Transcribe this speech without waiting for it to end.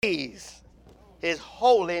Praise his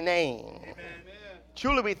holy name. Amen.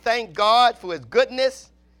 Truly we thank God for his goodness,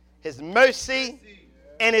 his mercy,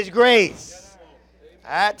 and his grace.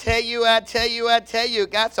 I tell you,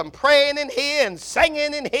 got some praying in here and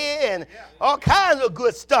singing in here and all kinds of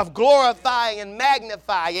good stuff, glorifying and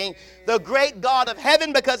magnifying the great God of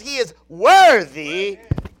heaven because he is worthy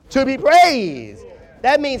to be praised.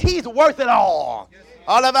 That means he's worth it all.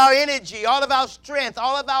 All of our energy, all of our strength,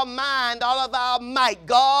 all of our mind, all of our might.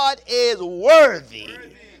 God is worthy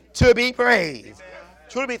to be praised.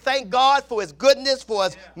 Truly we thank God for his goodness, for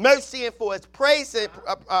his mercy, and for his praise,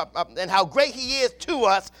 and how great he is to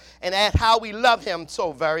us, and how we love him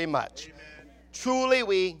so very much. Amen. Truly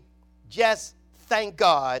we just thank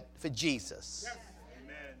God for Jesus. Yes.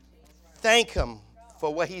 Thank him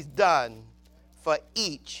for what he's done for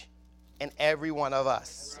each and every one of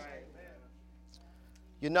us.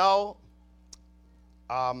 You know,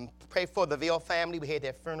 pray for the Veal family. We had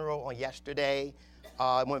their funeral on yesterday.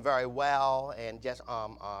 It went very well, and just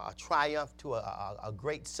a triumph to a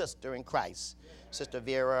great sister in Christ, Sister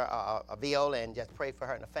Vera Veal, and just pray for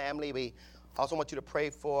her and the family. We also want you to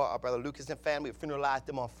pray for our brother Lucas and family. We funeralized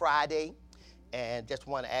them on Friday, and just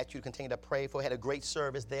want to ask you to continue to pray for. We had a great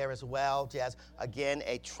service there as well. Just, again,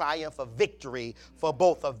 a triumph of victory for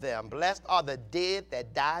both of them. Blessed are the dead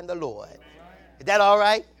that die in the Lord. Is that all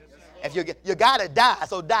right? If you got to die,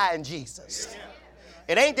 so die in Jesus.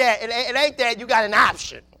 It ain't that you got an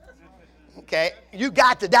option. Okay? You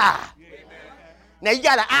got to die. Now, you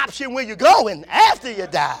got an option where you're going after you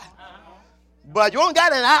die. But you don't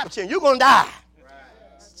got an option. You're going to die.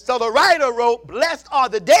 So the writer wrote, blessed are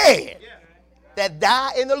the dead that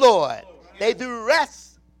die in the Lord. They do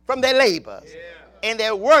rest from their labors, and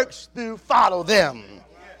their works do follow them.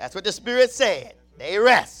 That's what the Spirit said. They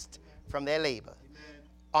rest from their labor.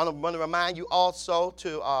 I want to remind you also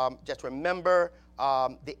to just remember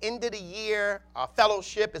the end of the year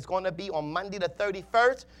fellowship is going to be on Monday the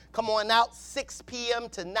 31st. Come on out, 6 p.m.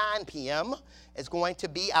 to 9 p.m. It's going to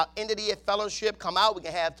be our end of the year fellowship. Come out. We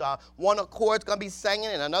can have one accord going to be singing,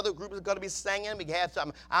 and another group is going to be singing. We can have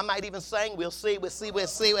some. I might even sing. We'll see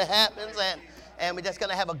what happens, and we're just going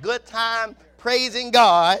to have a good time praising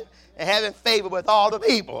God and having favor with all the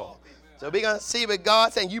people. So we're going to see what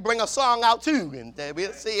God's saying. You bring a song out too, and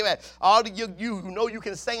we'll see what all of you who know you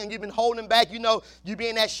can sing and you've been holding back, you know you be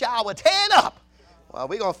in that shower, tear it up. Well,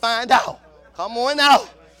 we're going to find out. Come on out.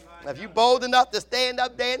 If you're bold enough to stand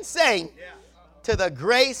up there and sing to the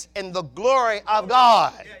grace and the glory of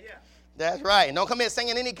God. That's right. And don't come here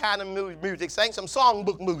singing any kind of music. Sing some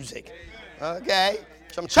songbook music. Okay?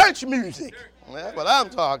 Some church music. That's what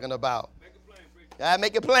I'm talking about. Gotta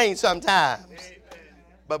make it plain sometimes.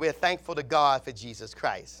 But we're thankful to God for Jesus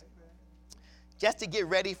Christ. Just to get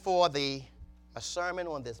ready for a sermon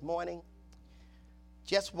on this morning,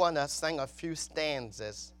 just want to sing a few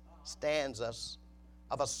stanzas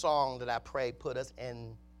of a song that I pray put us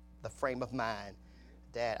in the frame of mind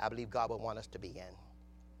that I believe God would want us to be in.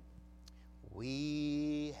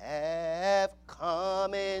 We have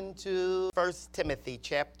come into 1 Timothy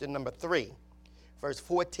chapter number 3, verse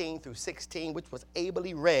 14 through 16, which was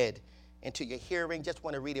ably read into your hearing. Just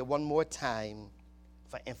want to read it one more time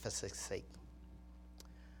for emphasis' sake.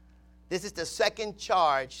 This is the second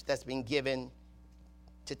charge that's been given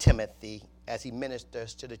to Timothy as he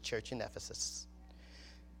ministers to the church in Ephesus.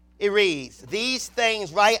 It reads, these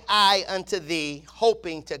things write I unto thee,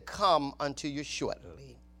 hoping to come unto you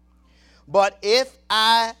shortly. But if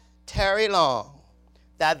I tarry long,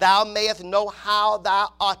 that thou mayest know how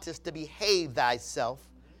thou oughtest to behave thyself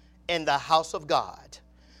in the house of God,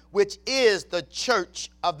 which is the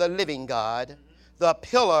church of the living God, the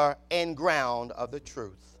pillar and ground of the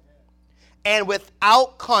truth. And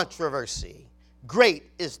without controversy,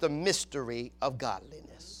 great is the mystery of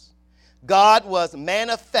godliness. God was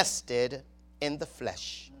manifested in the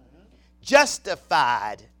flesh,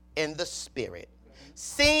 justified in the spirit,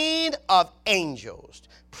 seen of angels,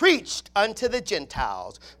 preached unto the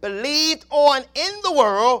Gentiles, believed on in the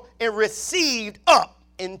world, and received up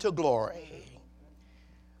into glory.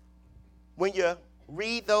 When you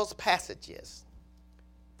read those passages,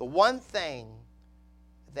 the one thing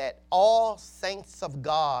that all saints of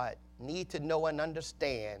God need to know and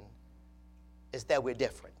understand is that we're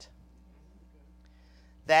different.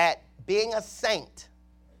 That being a saint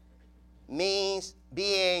means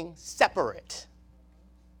being separate,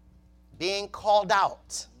 being called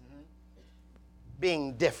out,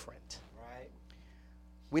 being different. Right.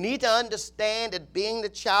 We need to understand that being the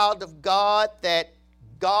child of God, that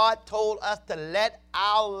God told us to let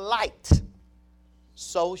our light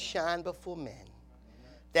so shine before men,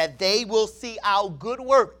 that they will see our good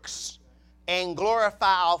works and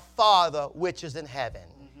glorify our Father which is in heaven.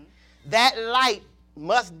 That light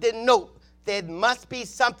must denote there must be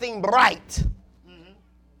something bright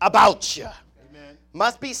about you. Amen.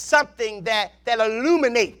 Must be something that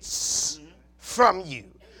illuminates from you.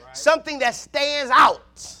 Right. Something that stands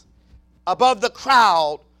out above the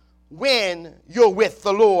crowd when you're with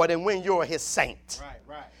the Lord and when you're his saint. Right,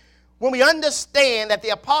 right. When we understand that the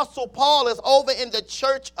Apostle Paul is over in the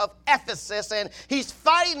church of Ephesus and he's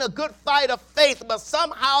fighting a good fight of faith, but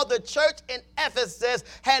somehow the church in Ephesus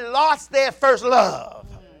had lost their first love.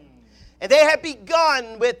 And they had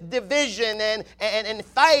begun with division and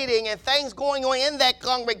fighting and things going on in that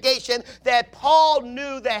congregation that Paul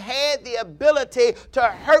knew that had the ability to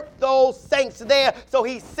hurt those saints there. So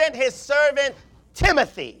he sent his servant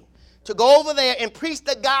Timothy to go over there and preach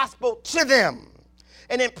the gospel to them.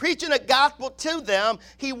 And in preaching the gospel to them,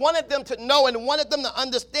 he wanted them to know and wanted them to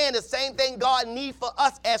understand the same thing God needs for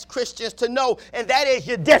us as Christians to know, and that is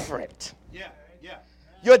you're different. Yeah.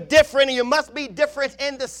 You're different, and you must be different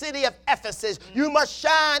in the city of Ephesus. You must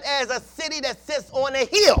shine as a city that sits on a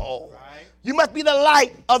hill. Right. You must be the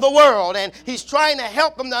light of the world. And he's trying to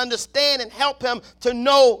help them to understand and help him to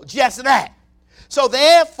know just that. So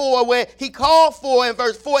therefore, where he called for in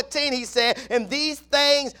verse 14, he said, "And these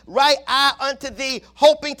things write I unto thee,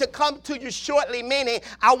 hoping to come to you shortly," meaning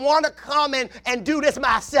I want to come and do this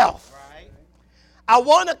myself. I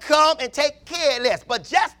want to come and take care of this, but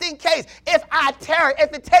just in case, if I tarry,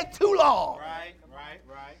 if it takes too long, right.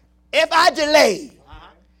 If I delay,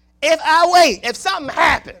 if I wait, if something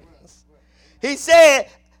happens, he said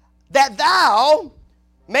that thou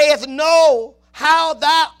mayest know how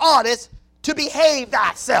thou oughtest to behave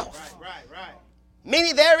thyself. Right.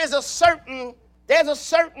 Meaning there's a certain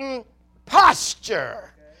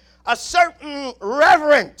posture, a certain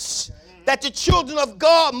reverence that the children of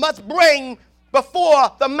God must bring before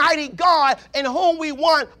the mighty God in who we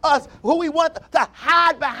want to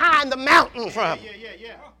hide behind the mountain from.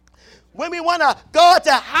 Yeah. When we want God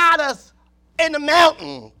to hide us in the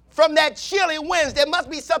mountain from that chilly winds, there must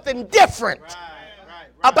be something different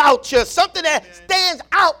about you, something that stands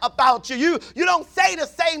out about you. You don't say the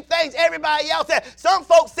same things everybody else says. Some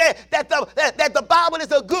folks say that the Bible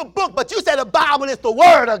is a good book, but you say the Bible is the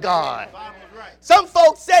Word of God. Some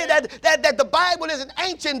folks say that the Bible is an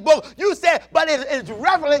ancient book. You say, but it's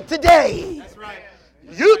relevant today. That's right.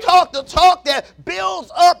 You talk the talk that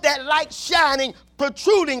builds up that light shining,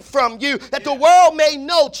 protruding from you, that the world may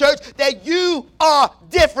know, church, that you are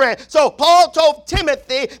different. So Paul told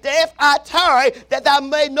Timothy that if I tarry, that thou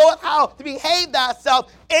may know how to behave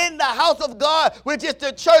thyself in the house of God, which is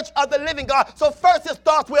the church of the living God. So first it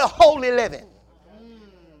starts with holy living.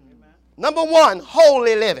 Number one,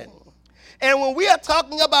 holy living. And when we are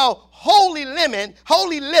talking about holy living,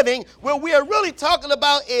 what we are really talking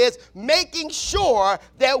about is making sure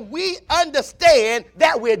that we understand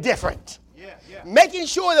that we're different. Yeah. Making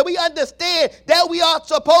sure that we understand that we are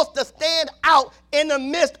supposed to stand out in the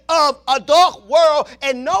midst of a dark world,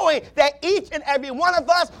 and knowing that each and every one of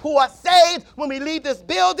us who are saved, when we leave this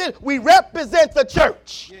building, we represent the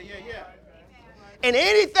church. Yeah. And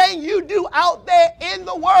anything you do out there in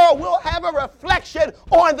the world will have a reflection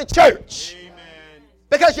on the church. Amen.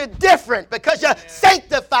 Because you're different, because you're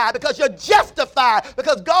sanctified, because you're justified,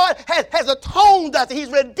 because God has atoned us,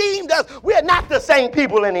 he's redeemed us. We're not the same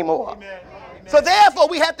people anymore. Amen. So therefore,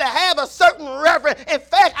 we have to have a certain reverence. In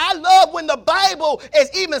fact, I love when the Bible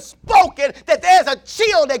is even spoken that there's a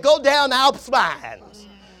chill that goes down our spines.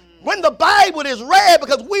 When the Bible is read,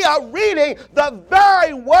 because we are reading the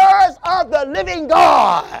very words of the living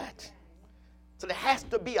God. So there has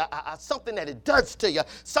to be something that it does to you,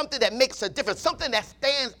 something that makes a difference, something that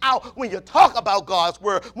stands out when you talk about God's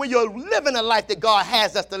word, when you're living a life that God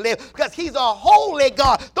has us to live, because he's a holy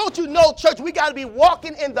God. Don't you know, church, we got to be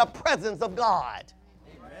walking in the presence of God.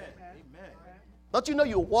 Amen. Don't you know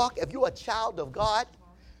if you're a child of God,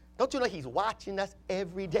 don't you know he's watching us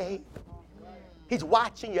every day? He's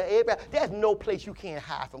watching you every day. There's no place you can't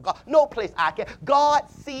hide from God. No place I can.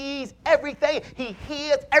 God sees everything. He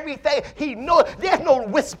hears everything. He knows. There's no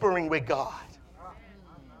whispering with God.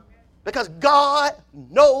 Because God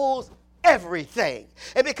knows everything.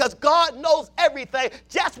 And because God knows everything,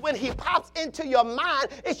 just when he pops into your mind,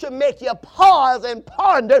 it should make you pause and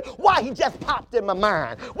ponder why he just popped in my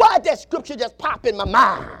mind. Why did that scripture just pop in my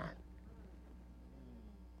mind?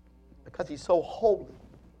 Because he's so holy.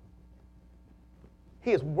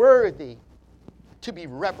 He is worthy to be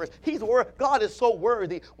reverenced. God is so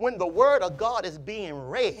worthy. When the word of God is being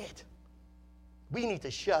read, we need to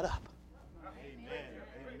shut up. Amen.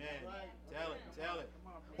 Tell it.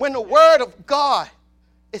 When the word of God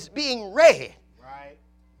is being read,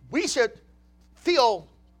 we should feel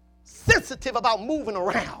sensitive about moving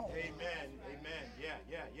around. Amen.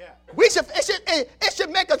 Yeah. It should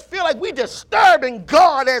make us feel like we're disturbing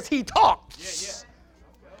God as he talks.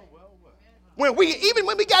 When we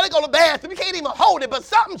got to go to the bathroom, we can't even hold it, but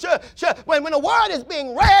something should when the word is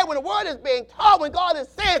being read, when the word is being taught, when God is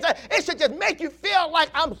saying, it should just make you feel like,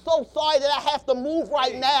 I'm so sorry that I have to move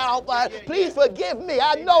right now, but please forgive me.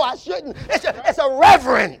 I know I shouldn't. It's a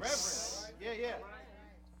reverence. Yeah.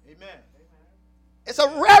 Amen. It's a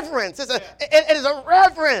reverence. It is a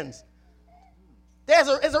reverence.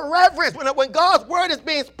 It's a reverence. When God's word is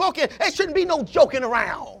being spoken, there shouldn't be no joking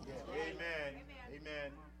around.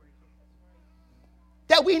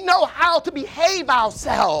 That we know how to behave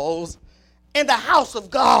ourselves in the house of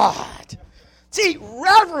God. See,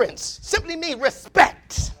 reverence simply means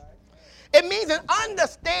respect. It means an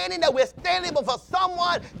understanding that we're standing before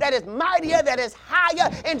someone that is mightier, that is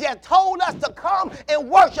higher, and just told us to come and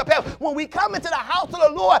worship him. When we come into the house of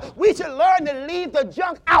the Lord, we should learn to leave the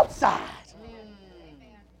junk outside.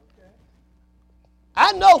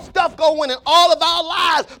 I know stuff going in all of our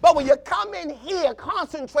lives, but when you come in here,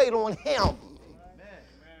 concentrate on him.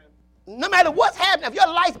 No matter what's happening, if your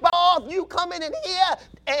lights go off, you come in here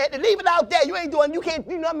and leave it out there. You can't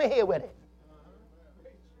do nothing in here with it.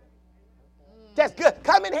 That's good.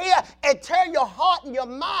 Come in here and turn your heart and your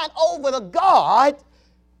mind over to God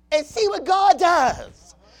and see what God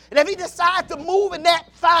does. And if he decides to move in that,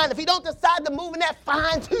 fine. If he don't decide to move in that,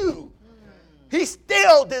 fine too. He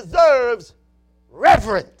still deserves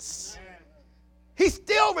reverence. He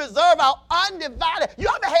still reserves our undivided. You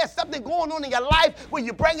ever had something going on in your life where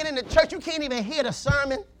you bring it into church, you can't even hear the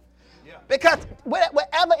sermon? Yeah. Because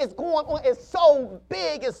whatever is going on is so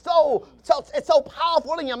big, it's so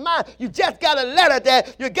powerful in your mind. You just got a letter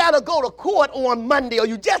that you got to go to court on Monday, or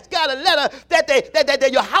you just got a letter that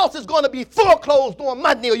your house is going to be foreclosed on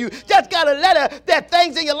Monday, or you just got a letter that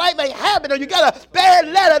things in your life ain't happening, or you got a bad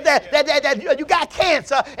letter that you got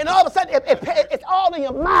cancer, and all of a sudden it's all in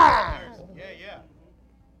your mind.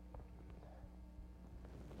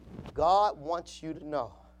 God wants you to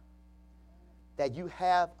know that you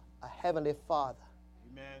have a heavenly Father.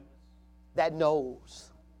 Amen. That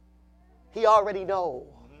knows. He already knows.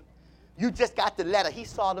 Mm-hmm. You just got the letter. He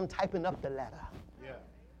saw them typing up the letter. Yeah.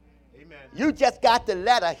 Amen. You just got the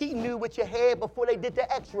letter. He knew what you had before they did the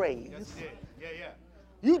x-rays. Yes, he did. Yeah.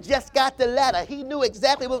 You just got the letter. He knew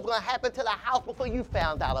exactly what was going to happen to the house before you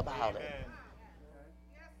found out about it.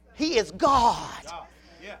 He is God.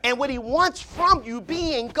 Yeah. And what he wants from you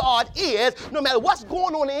being God is, no matter what's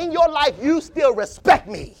going on in your life, you still respect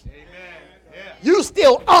me. Amen. Yeah. You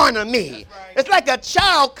still honor me. Right. It's like a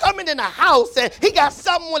child coming in the house and he got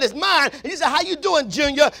something on his mind. And you say, how you doing,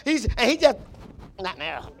 Junior? He just, not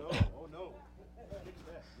now. Oh, no.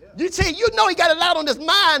 You see, you know he got a lot on his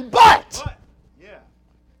mind, but.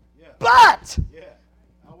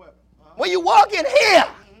 When you walk in here,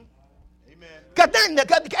 because ain't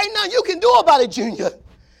nothing you can do about it, Junior.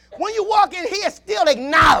 When you walk in here, still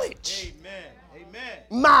acknowledge. Amen.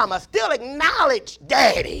 Mama, still acknowledge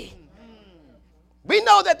Daddy. We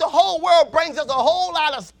know that the whole world brings us a whole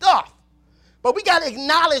lot of stuff, but we got to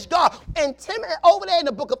acknowledge God. And Timothy, over there in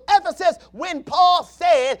the book of Ephesus, when Paul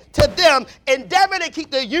said to them, endeavor to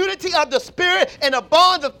keep the unity of the Spirit and the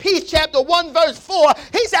bonds of peace, chapter 1, verse 4,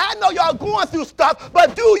 he said, I know y'all going through stuff,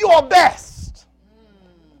 but do your best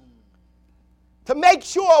to make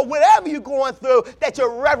sure whatever you're going through that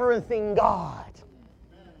you're reverencing God,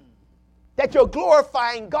 that you're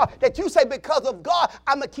glorifying God, that you say because of God,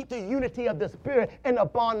 I'm going to keep the unity of the Spirit and the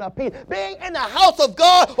bond of peace. Being in the house of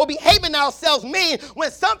God or behaving ourselves mean when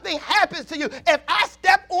something happens to you, if I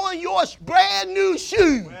step on your brand new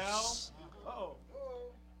shoes,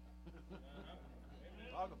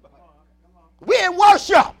 we're in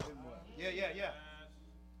worship. Yeah.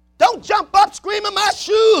 Don't jump up screaming my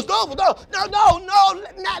shoes. No, not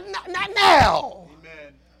now.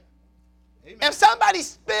 Amen. If somebody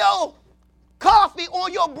spill coffee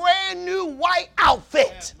on your brand new white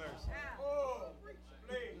outfit,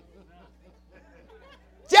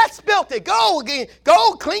 just spilt it. Go again.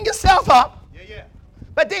 Go clean yourself up. Yeah.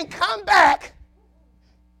 But then come back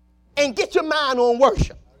and get your mind on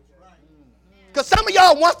worship. Because some of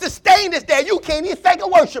y'all wants to stay in this day. You can't even think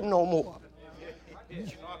of worship no more.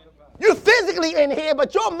 You're physically in here,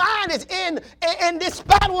 but your mind is in this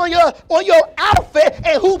spot on your outfit,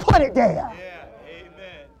 and who put it there? Yeah,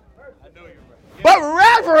 amen. I know you're right. Yeah. But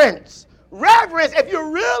reverence, if you're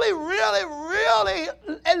really, really, really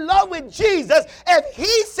in love with Jesus, if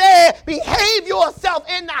he said, behave yourself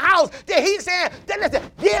in the house, then he's saying, listen,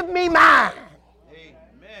 give me mine.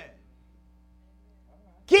 Amen.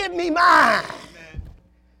 Give me mine. Amen.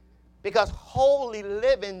 Because holy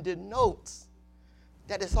living denotes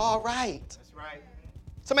that it's all right. That's right.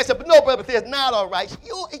 Somebody said, but no, brother, it's not all right.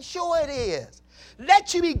 Sure it is.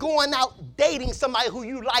 Let you be going out dating somebody who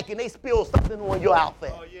you like and they spill something on your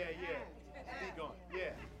outfit. Oh, yeah. Keep going. Yeah.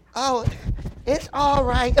 Oh, it's all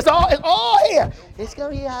right. It's all here. It's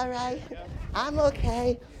going to be all right. I'm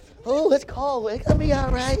okay. Oh, it's cold. It's going to be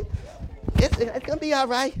all right. It's going to be all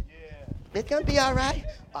right. It's going to be all right.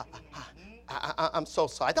 I'm so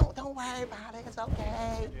sorry. Don't worry about it. It's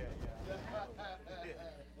okay.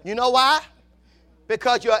 You know why?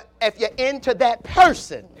 Because if you're into that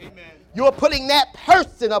person, Amen. you're putting that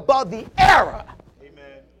person above the error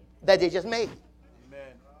Amen. that they just made.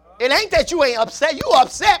 Amen. It ain't that you ain't upset. You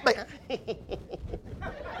upset, but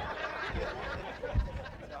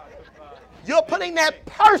you're putting that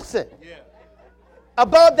person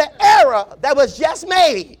above the error that was just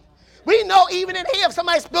made. We know even in here, if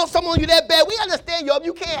somebody spilled something on you that bad, we understand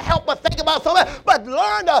you can't help but think about something. But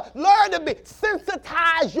learn to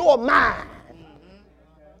sensitize your mind.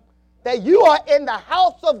 That you are in the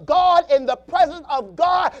house of God, in the presence of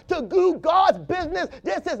God, to do God's business.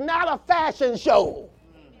 This is not a fashion show.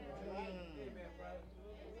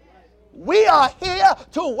 We are here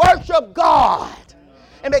to worship God.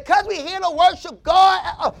 And because we're here to worship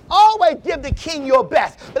God, always give the king your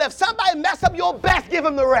best. But if somebody mess up your best, give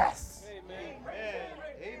him the rest.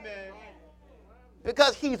 Amen.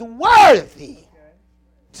 Because he's worthy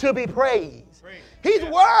to be praised. He's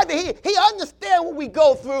worthy. He understands what we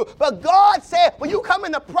go through. But God said when you come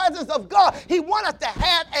in the presence of God, he wants us to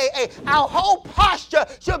have our whole posture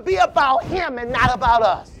should be about him and not about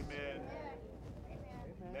us. Amen.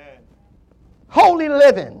 Holy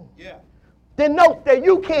living denotes that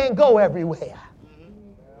you can't go everywhere.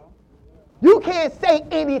 You can't say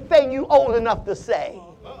anything you old enough to say.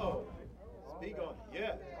 Uh-oh. Speak on it.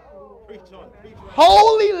 Yeah. Preach on it.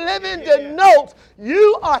 Holy living denotes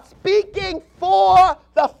you are speaking for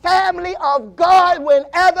the family of God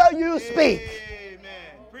whenever you speak.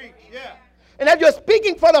 Amen. Preach. Yeah. And if you're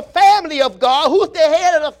speaking for the family of God, who's the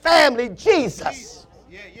head of the family? Jesus.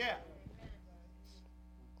 Yeah.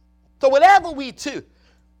 So whatever we do,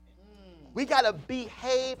 we got to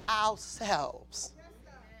behave ourselves.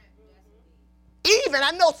 Even,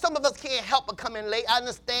 I know some of us can't help but come in late. I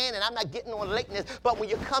understand, and I'm not getting on lateness, but when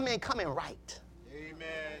you come in right.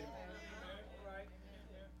 Amen.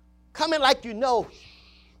 Come in like you know.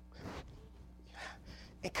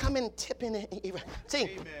 And come in tipping. See,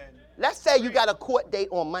 Amen. let's say you got a court date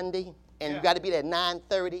on Monday, and you got to be there at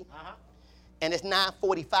 9:30, and it's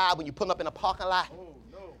 9:45 when you pull up in a parking lot. Oh,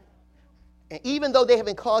 no. And even though they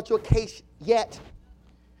haven't called your case yet,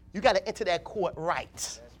 you got to enter that court right.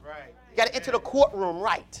 That's right. You got to enter the courtroom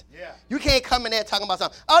right. Yeah. You can't come in there talking about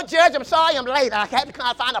something. Oh, Judge, I'm sorry I'm late. I had to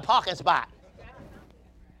come find a parking spot.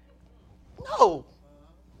 No.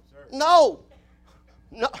 No.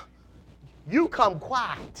 You come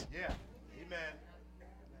quiet. Yeah. Amen.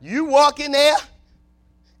 You walk in there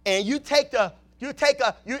and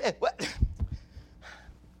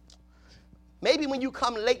maybe when you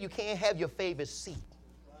come late, you can't have your favorite seat.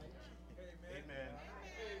 Amen.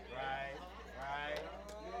 Right. Right.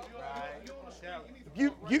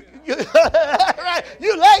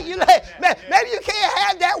 You late. Maybe you can't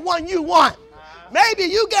have that one you want. Maybe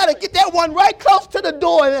you got to get that one right close to the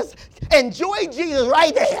door and just enjoy Jesus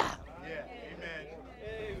right there. Yeah.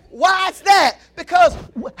 Amen. Why is that? Because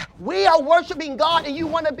we are worshiping God and you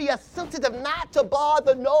want to be sensitive not to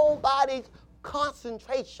bother nobody's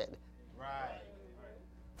concentration. Right.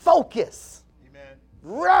 Focus. Amen.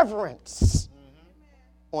 Reverence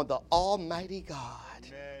on the Almighty God.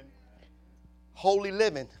 Amen. Holy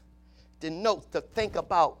living denotes to think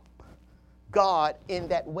about God in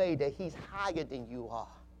that way, that he's higher than you are,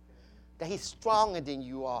 that he's stronger than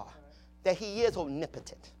you are, that he is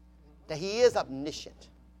omnipotent, that he is omniscient,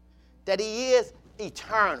 that he is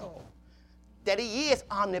eternal, that he is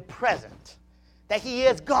omnipresent, that he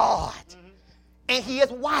is God, and he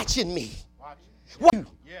is watching me.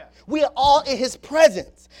 Yeah. We are all in his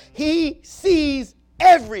presence. He sees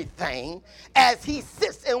everything as he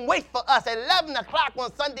sits and waits for us at 11 o'clock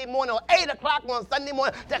on Sunday morning or 8 o'clock on Sunday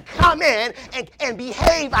morning to come in and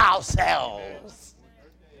behave ourselves.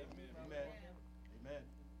 Amen.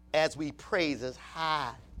 As we praise his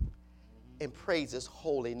high and praise his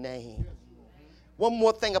holy name. One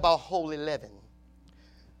more thing about holy living.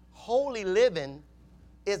 Holy living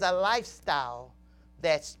is a lifestyle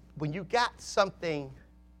that's when you got something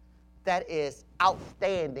that is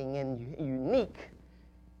outstanding and unique,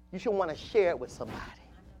 you should want to share it with somebody.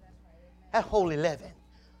 That's holy living.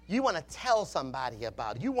 You want to tell somebody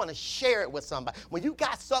about it. You want to share it with somebody. When you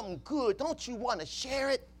got something good, don't you want to share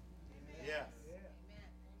it? Yes.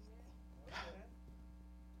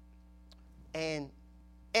 And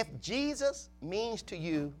if Jesus means to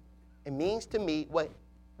you and means to me what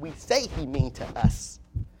we say he means to us,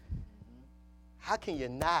 how can you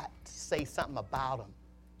not say something about him?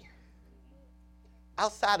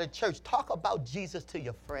 Outside of church, talk about Jesus to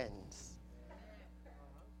your friends.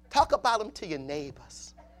 Talk about him to your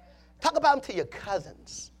neighbors. Talk about him to your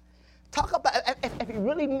cousins. Talk about if he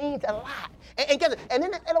really means a lot. And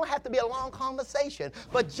then it don't have to be a long conversation,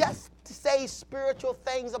 but just to say spiritual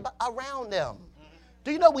things around them.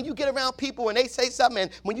 Do you know when you get around people and they say something,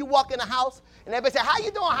 and when you walk in the house and everybody say, how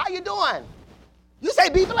you doing, how you doing? You say,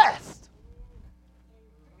 be blessed.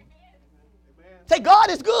 Amen. Say, God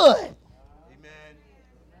is good.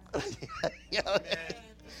 Amen. You know? Amen.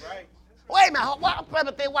 That's right. Wait a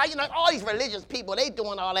minute, why you know all these religious people, they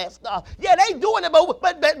doing all that stuff. Yeah, they doing it,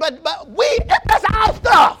 but that's our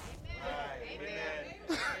stuff.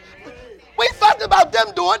 Right. We fussing about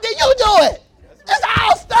them doing it, then you do it. It's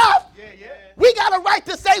our stuff. Yeah. We got a right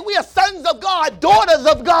to say we are sons of God, daughters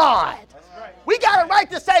of God. That's right. We got a right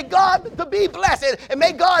to say God to be blessed, and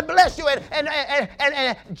may God bless you,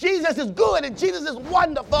 and Jesus is good, and Jesus is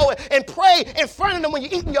wonderful, and pray in front of them when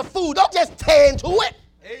you're eating your food. Don't just tend to it.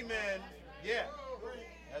 Amen. Yeah.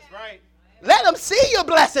 That's right. Let them see you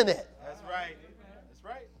blessing it. That's right. That's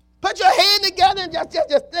right. Put your hand together and just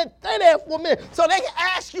stay there for a minute so they can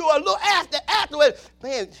ask you a little afterwards.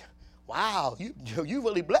 Man, wow, you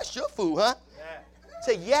really blessed your food, huh? Yeah.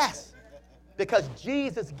 Say yes, because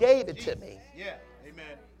Jesus gave it to me. Yeah.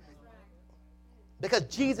 Amen. Because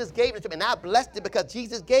Jesus gave it to me. And I blessed it because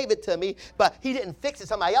Jesus gave it to me, but he didn't fix it.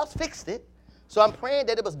 Somebody else fixed it. So I'm praying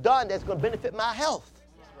that it was done that's going to benefit my health.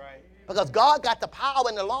 That's right. Because God got the power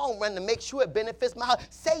in the long run to make sure it benefits my health.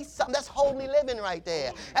 Say something. That's holy living right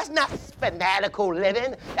there. That's not fanatical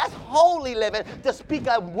living. That's holy living to speak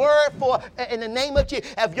a word for in the name of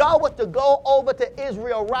Jesus. If y'all was to go over to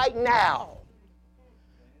Israel right now,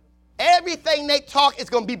 everything they talk is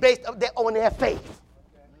going to be based on their faith.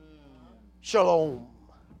 Shalom.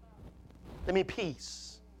 That means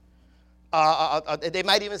peace. They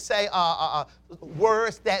might even say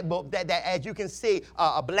words that as you can see,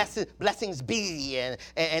 blessings be,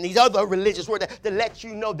 and these other religious words that let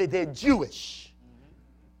you know that they're Jewish.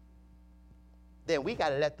 Then we got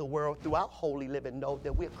to let the world through our holy living know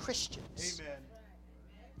that we're Christians. Amen.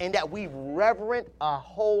 And that we reverent a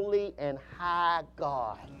holy and high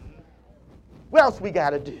God. What else we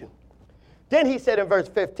got to do? Then he said in verse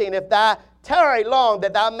 15, if thou tarry long,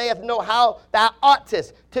 that thou mayest know how thou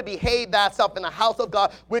oughtest to behave thyself in the house of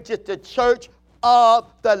God, which is the church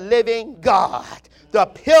of the living God, the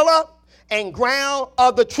pillar and ground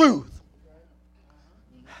of the truth.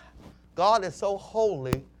 God is so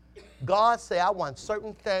holy. God said, I want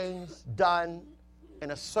certain things done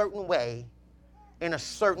in a certain way, in a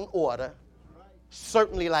certain order,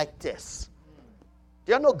 certainly like this.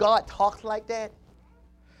 Do y'all know God talks like that?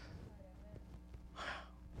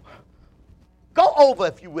 Go over,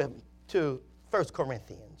 if you will, to 1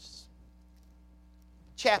 Corinthians,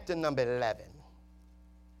 chapter number 11.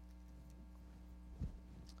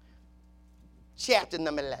 Chapter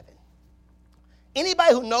number 11.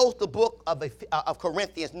 Anybody who knows the book of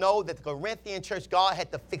Corinthians know that the Corinthian church, God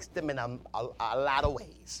had to fix them in a lot of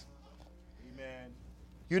ways. Amen.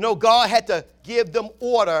 You know, God had to give them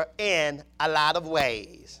order in a lot of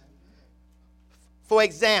ways. For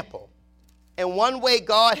example, in one way,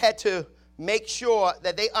 God had to make sure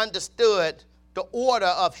that they understood the order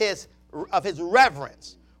of his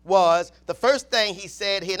reverence was the first thing he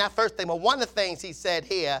said here, not first thing, but one of the things he said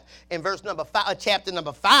here in verse number 5, chapter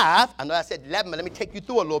number 5. I know I said 11, but let me take you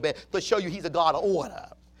through a little bit to show you he's a God of order.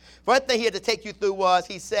 First thing he had to take you through was,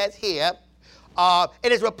 he says here,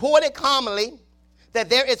 it is reported commonly that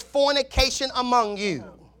there is fornication among you.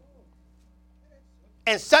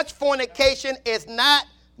 And such fornication is not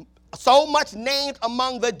so much named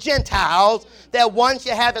among the Gentiles that one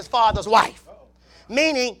should have his father's wife.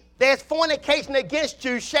 Meaning, there's fornication against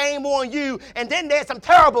you, shame on you, and then there's some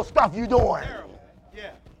terrible stuff you're doing. Terrible.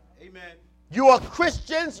 Yeah. Amen. You are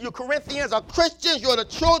Christians, you Corinthians are Christians, you're the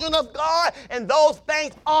children of God, and those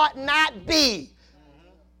things ought not be.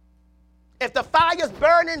 If the fire's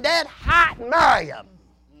burning that hot, marry him.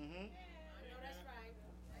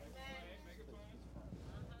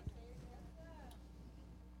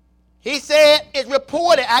 He said, it's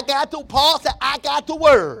reported, Paul said, I got the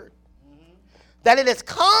word. That it is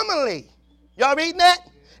commonly, y'all reading that?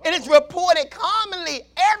 It is reported commonly,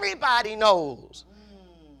 everybody knows.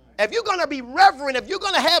 If you're going to be reverent, if you're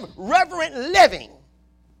going to have reverent living,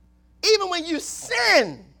 even when you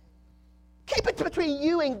sin, keep it between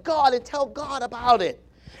you and God and tell God about it.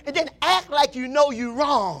 and then act like you know you're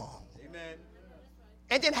wrong. Amen.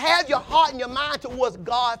 And then have your heart and your mind towards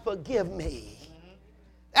God, forgive me.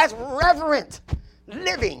 That's reverent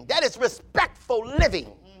living. That is respectful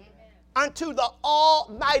living unto the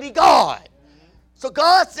Almighty God. So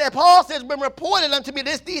God said, Paul says, been reported unto me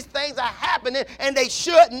these things are happening and they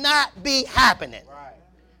should not be happening. Right.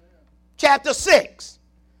 Chapter 6.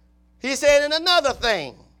 He said in another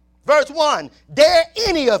thing, verse 1, dare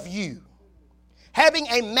any of you, having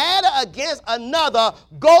a matter against another,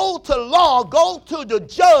 go to law, go to the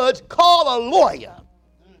judge, call a lawyer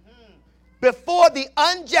before the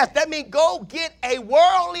unjust. That means go get a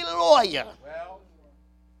worldly lawyer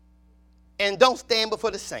and don't stand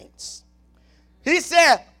before the saints. He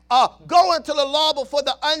said, go into the law before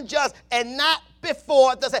the unjust and not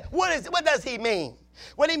before the saints. What does he mean?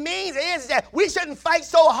 What he means is that we shouldn't fight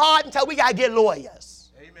so hard until we got to get lawyers.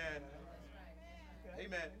 Amen.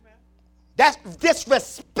 Amen. That's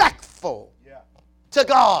disrespectful to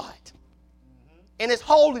God. And it's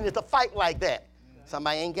holiness to fight like that.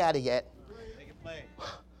 Somebody ain't got it yet. Make it plain.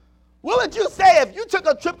 What would you say if you took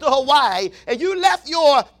a trip to Hawaii and you left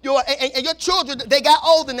your children, they got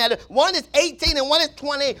older now. One is 18 and one is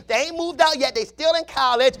 20. They ain't moved out yet. They still in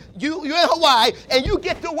college. You're in Hawaii, and you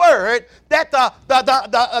get the word that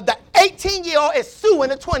the 18-year-old is suing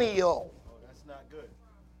the 20-year-old. Oh, that's not good.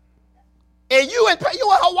 And you in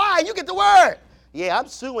Hawaii, and you get the word. Yeah, I'm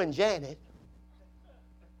suing Janet.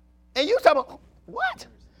 And you talking about, what?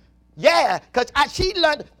 Yeah, because she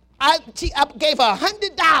learned. I gave her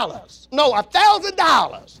 $100. No,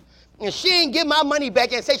 $1,000. And she ain't give my money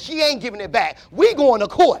back and say she ain't giving it back. We going to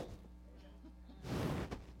court.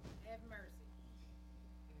 Have mercy.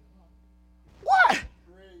 What?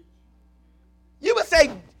 You would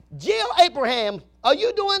say, Jill Abraham, are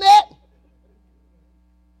you doing that?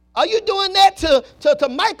 Are you doing that to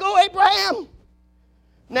Michael Abraham?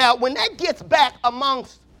 Now, when that gets back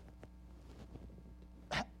amongst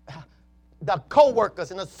the co-workers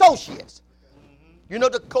and associates. You know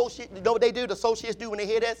you know what they do? The associates do when they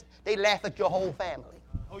hear this? They laugh at your whole family.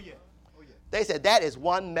 Oh, yeah. Oh, yeah. They said, that is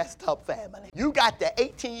one messed up family. You got the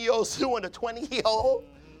 18-year-old suing the 20-year-old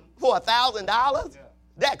for $1,000? Yeah.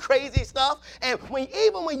 That crazy stuff. And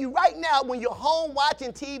even when you're home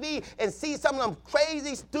watching TV and see some of them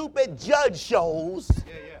crazy, stupid judge shows.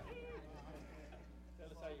 Yeah, yeah. Tell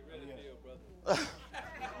us how you really feel, brother.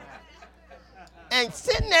 And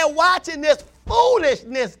sitting there watching this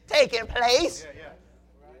foolishness taking place, Yeah, yeah.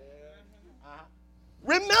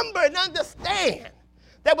 remember and understand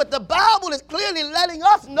that what the Bible is clearly letting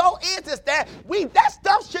us know is that that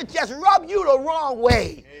stuff should just rub you the wrong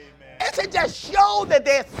way. Amen. It should just show that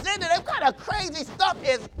they're sinning. What kind of crazy stuff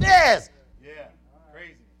is this? Yeah.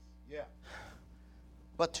 Craziness. Yeah.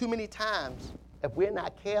 But too many times, if we're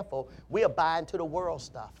not careful, we abide into the world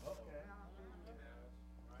stuff.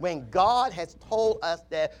 When God has told us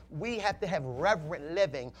that we have to have reverent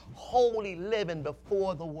living, holy living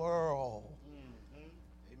before the world.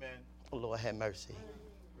 Amen. Oh, Lord have mercy.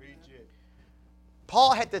 Preach it.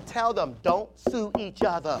 Paul had to tell them, don't sue each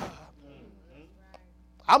other.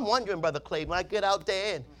 I'm wondering, Brother Clay, when I get out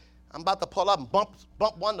there and I'm about to pull up and bump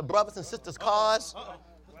one of the brothers and sisters' cars,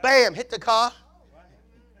 bam, hit the car.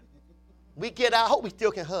 We get out, I hope we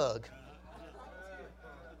still can hug.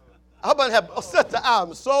 I hope I have a sister,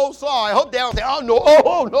 I'm so sorry. I hope they don't say,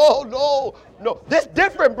 no. This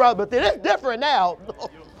different, brother. This different now.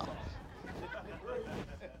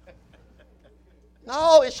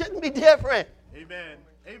 No, it shouldn't be different. Amen.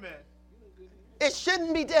 Amen. It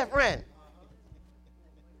shouldn't be different.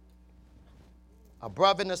 A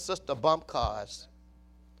brother and a sister bump cars.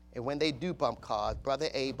 And when they do bump cars, brother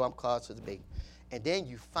A bump cars to the B. And then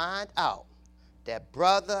you find out that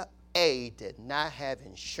brother A did not have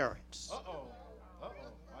insurance. Uh-oh. Uh-oh.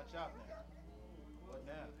 Watch out now. What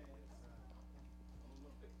now?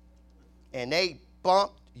 And they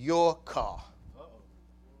bumped your car. Uh-oh.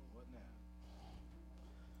 What now?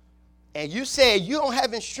 And you said you don't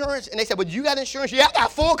have insurance. And they said, well, you got insurance? Yeah, I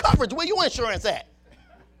got full coverage. Where your insurance at?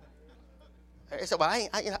 They said, well, I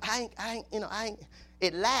ain't,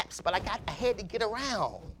 it lapsed, but I had to get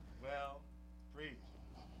around. Well, preach.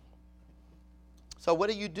 So what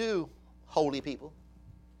do, holy people?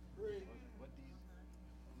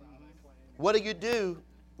 What do,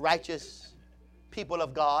 righteous people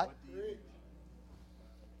of God?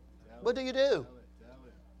 What do you do?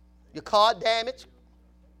 Your car damaged,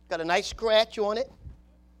 got a nice scratch on it.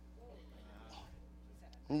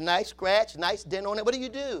 Nice scratch, nice dent on it. What do you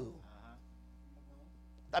do?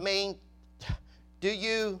 I mean, do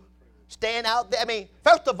you stand out there? I mean,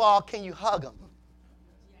 first of all, can you hug them?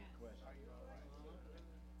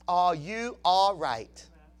 Are you all right?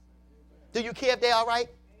 Do you care if they're all right?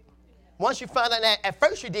 Once you find out that, at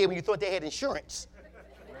first you did when you thought they had insurance.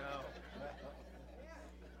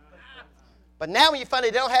 But now when you find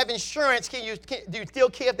out they don't have insurance, do you still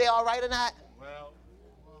care if they're all right or not?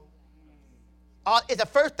 Is the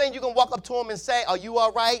first thing you can walk up to them and say, are you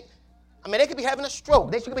all right? I mean, they could be having a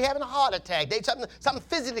stroke. They could be having a heart attack. Something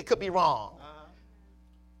physically could be wrong.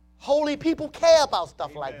 Holy people care about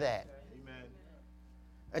stuff like that. Amen.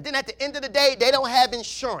 And then at the end of the day, they don't have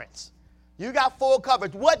insurance. You got full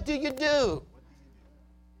coverage. What do you do?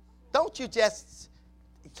 Don't you just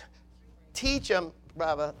teach them,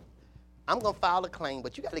 brother, I'm going to file a claim,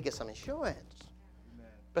 but you got to get some insurance. Amen.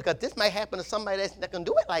 Because this might happen to somebody that's not going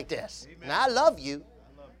to do it like this. Amen. And I love you.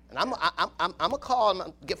 And I'm going to call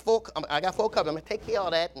them, I got full coverage. I'm going to take care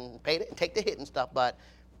of that and pay it and take the hit and stuff, but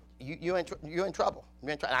you're in trouble. You're in trouble.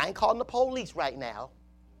 I ain't calling the police right now.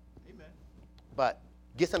 Amen. But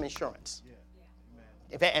get some insurance. Yeah.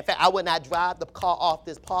 Amen. In fact, I would not drive the car off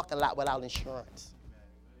this parking lot without insurance.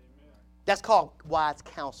 Amen. That's called wise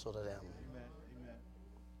counsel to them. Amen. Amen.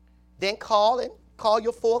 Then call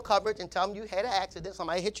your full coverage and tell them you had an accident.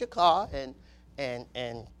 Somebody hit your car and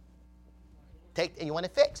you want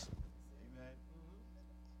it fixed. Amen.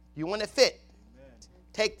 You want it fit. Amen.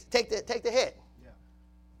 Take the hit. Yeah.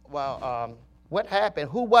 Well, what happened?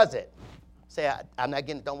 Who was it? Say, I'm not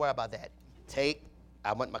getting. Don't worry about that. Can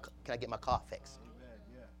I get my car fixed? Amen.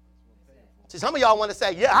 Yeah. See, some of y'all want to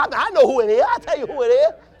say, yeah, I know who it is. I'll tell you who it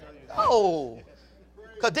is. Oh.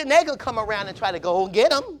 Because then they're going to come around and try to go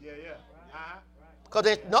get them. Yeah. Because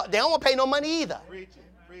they don't want to pay no money either. Preach it.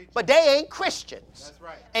 But they ain't Christians. That's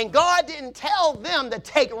right. And God didn't tell them to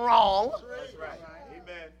take wrong. That's right.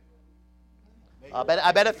 Amen.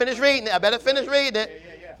 I better finish reading it. I better finish reading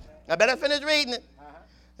it.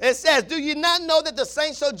 It says, do you not know that the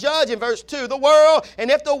saints shall judge, in verse 2, the world? And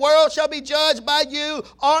if the world shall be judged by you,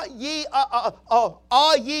 are ye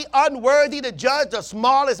unworthy to judge the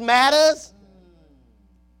smallest matters?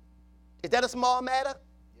 Is that a small matter?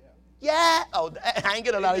 Yeah. Oh, I ain't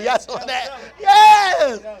getting a lot of yes on that.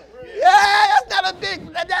 Yes. Yeah, that's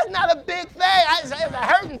not a big thing. It's a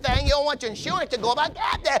hurting thing. You don't want your insurance to go up. I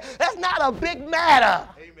got that. That's not a big matter.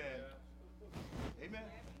 Amen.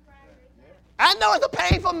 I know it's a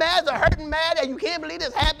painful matter, a hurting matter. You can't believe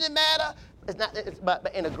this happening matter. It's not.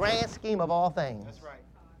 But in the grand scheme of all things, That's right.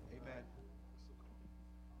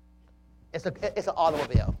 Amen. it's an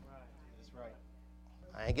automobile. That's right.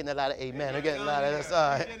 I ain't getting a lot of amen. I'm getting a lot of this.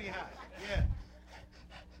 Yeah.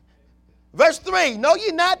 Verse 3, know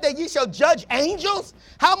ye not that ye shall judge angels?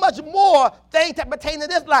 How much more things that pertain to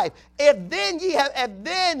this life? If then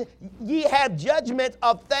ye have judgment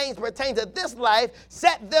of things pertaining to this life,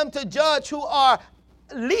 set them to judge who are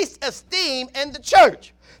least esteemed in the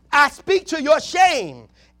church. I speak to your shame.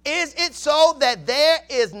 Is it so that there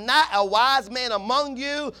is not a wise man among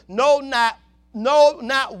you? No, not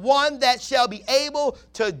one that shall be able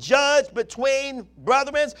to judge between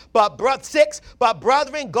brethren, but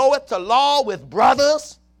brethren goeth to law with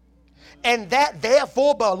brothers, and that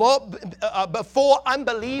therefore before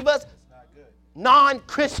unbelievers,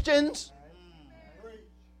 non-Christians.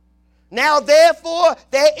 Now therefore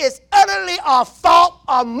there is utterly a fault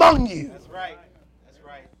among you. That's right.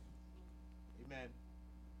 Amen.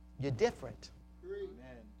 You're different. Amen.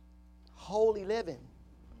 Holy living.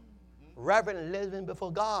 Reverent living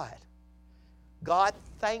before God. God,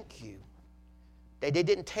 thank you that they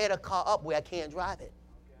didn't tear the car up where I can't drive it.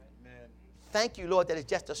 Amen. Thank you, Lord, that it's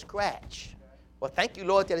just a scratch. Well, thank you,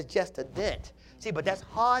 Lord, that it's just a dent. See, but that's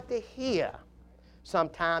hard to hear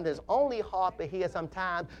sometimes. It's only hard to hear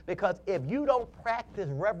sometimes because if you don't practice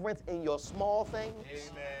reverence in your small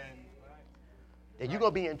things, Amen. then you're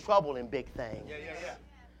going to be in trouble in big things. Yeah.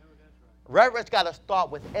 Reverence got to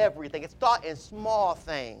start with everything. It starts in small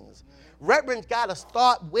things. Reverence got to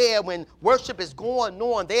start where when worship is going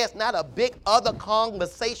on, there's not a big other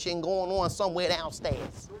conversation going on somewhere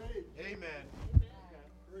downstairs. Amen.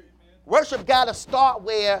 Worship got to start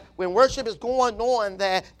where when worship is going on,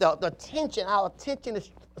 that our attention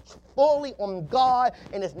is fully on God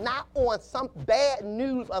and it's not on some bad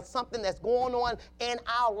news or something that's going on in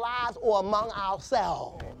our lives or among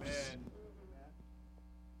ourselves. Amen.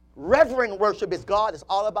 Reverent worship is God. It's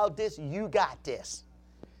all about this. You got this.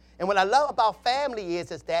 And what I love about family is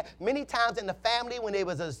that many times in the family when there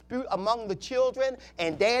was a dispute among the children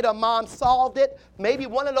and dad or mom solved it, maybe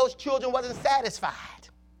one of those children wasn't satisfied.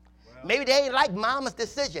 Well, maybe they ain't like mama's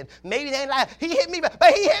decision. Maybe they ain't like, he hit me,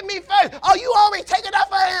 but he hit me first. Oh, you always take it up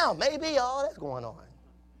for him. Maybe all that's going on.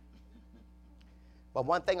 But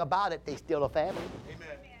one thing about it, they still a family. Amen.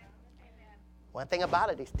 One thing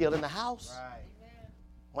about it, they still in the house. Right.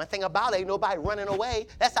 One thing about it, ain't nobody running away.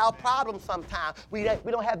 That's our problem sometimes. We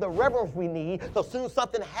don't have the reverence we need, so soon as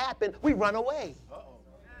something happens, we run away.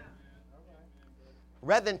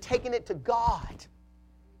 Rather than taking it to God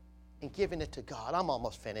and giving it to God. I'm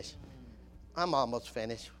almost finished.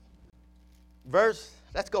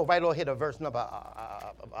 Let's go right over here to verse number,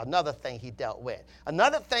 another thing he dealt with.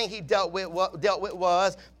 Another thing he dealt with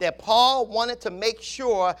was that Paul wanted to make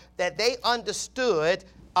sure that they understood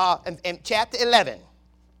in chapter 11,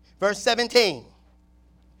 verse 17.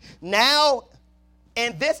 Now,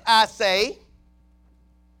 in this I say,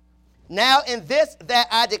 now in this that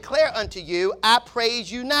I declare unto you, I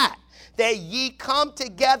praise you not, that ye come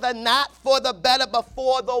together not for the better, but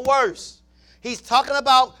for the worse. He's talking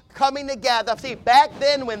about coming together. See, back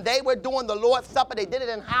then when they were doing the Lord's Supper, they did it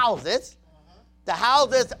in houses. The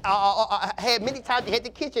houses had many times, they had the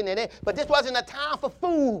kitchen in it, but this wasn't a time for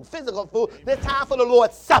food, physical food. This time for the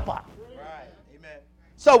Lord's Supper. Right. Amen.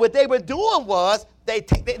 So what they were doing was they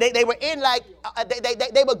were in like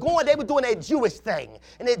they were doing a Jewish thing.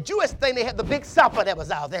 And the Jewish thing, they had the big supper that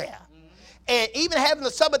was out there. And even having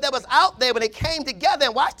the supper that was out there, when they came together,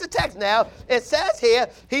 and watch the text now, it says here,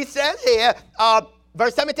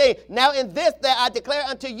 verse 17, now in this that I declare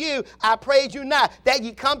unto you, I praise you not, that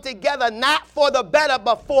ye come together not for the better,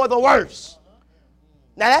 but for the worse.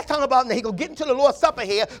 Now that's talking about, he will get into the Lord's Supper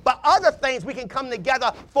here, but other things we can come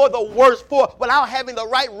together for the worse for without having the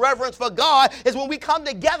right reverence for God is when we come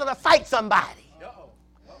together to fight somebody.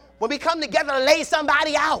 When we come together to lay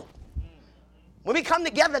somebody out. When we come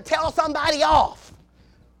together to tell somebody off.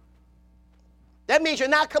 That means you're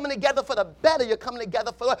not coming together for the better, you're coming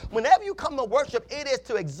together for the worse. Whenever you come to worship, it is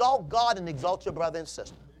to exalt God and exalt your brother and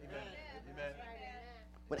sister. Amen.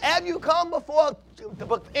 Whenever you come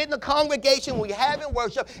in the congregation, when you're having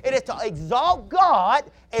worship, it is to exalt God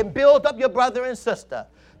and build up your brother and sister.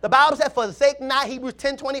 The Bible says, forsake not, Hebrews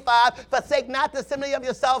 10:25, forsake not the assembly of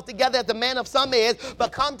yourselves together as the man of some is,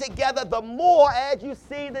 but come together the more as you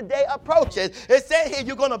see the day approaches. It said here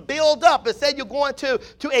you're going to build up. It said you're going to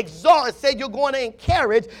exalt. It said you're going to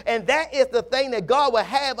encourage. And that is the thing that God will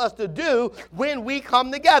have us to do when we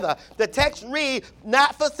come together. The text reads,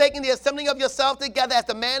 not forsaking the assembling of yourselves together as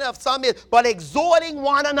the manner of some is, but exhorting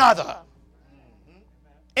one another.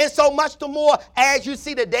 And so much the more as you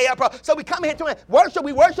see the day approach. So we come here to worship.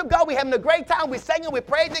 We worship God. We're having a great time. We're singing. We're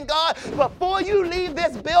praising God. Before you leave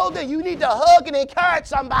this building, you need to hug and encourage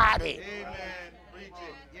somebody. Amen. Preach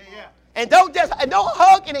it. Yeah. And don't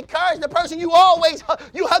hug and encourage the person you always hug.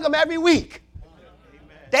 You hug them every week.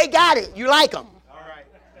 Amen. They got it. You like them. All right.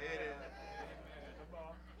 It is.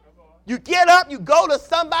 You get up. You go to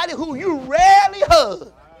somebody who you rarely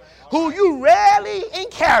hug, who you rarely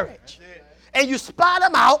encourage. And you spot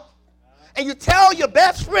them out, and you tell your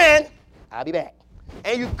best friend, I'll be back.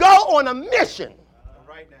 And you go on a mission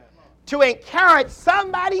right now to encourage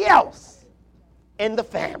somebody else in the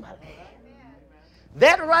family.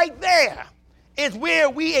 That right there is where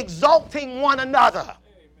we exalting one another.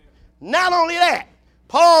 Not only that,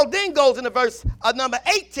 Paul then goes into verse number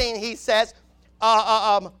 18, he says,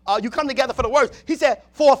 you come together for the worst. He said,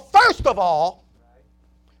 for first of all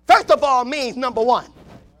means number one.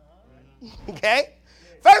 Okay?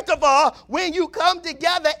 First of all, when you come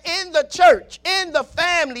together in the church, in the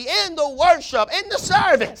family, in the worship, in the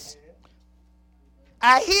service,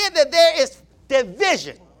 I hear that there is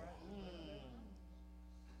division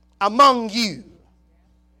among you.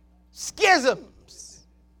 Schisms,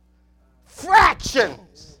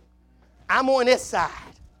 fractions. I'm on this side.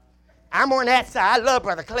 I'm on that side. I love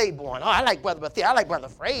Brother Claiborne. Oh, I like Brother Bethia. I like Brother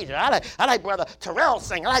Frazier. I like Brother Terrell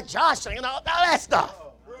singing. I like Josh singing. All that stuff.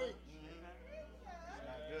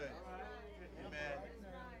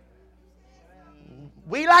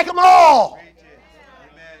 We like them all.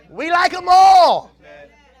 We like them all.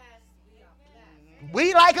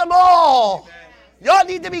 We like them all. Y'all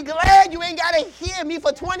need to be glad you ain't got to hear me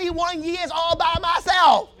for 21 years all by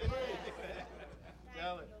myself.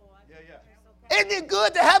 Isn't it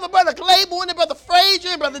good to have a Brother Claiborne and Brother Frazier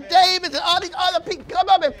and Brother David and all these other people come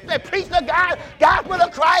up and preach the gospel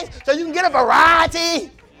of Christ so you can get a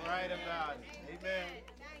variety? Right about it. Amen.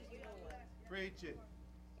 Preach it.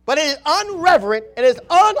 But it is unreverent, it is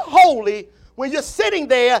unholy when you're sitting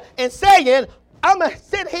there and saying, I'm going to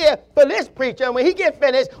sit here for this preacher, and when he get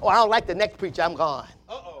finished, I don't like the next preacher, I'm gone.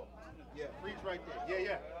 Uh-oh. Yeah, preach right there.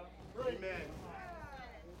 Yeah. Amen.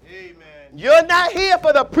 Amen. You're not here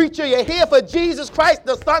for the preacher, you're here for Jesus Christ,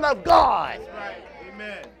 the Son of God. That's right.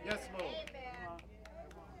 Amen. Yes, Lord.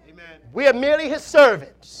 Amen. We are merely his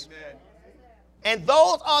servants. Amen. And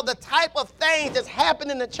those are the type of things that's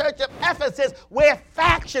happening in the church of Ephesus where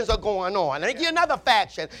factions are going on. Let me give you another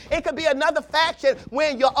faction. It could be another faction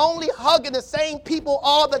when you're only hugging the same people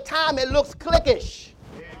all the time. It looks cliquish.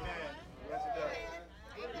 Amen. Yes, it does.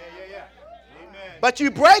 Yeah. Amen. But you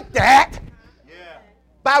break that Yeah.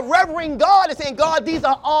 by revering God and saying, God, these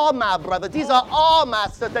are all my brothers. These are all my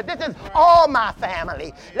sisters. This is all my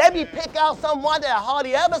family. Let me pick out someone that I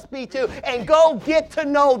hardly ever speak to and go get to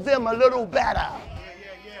know them a little better.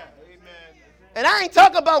 Yeah. Amen. And I ain't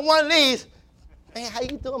talking about one of these. Man, how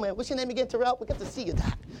you doing, man? What's your name again, Terrell? We got to see you,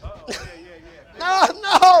 Doc. No.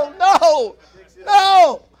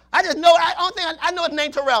 I just know, I know his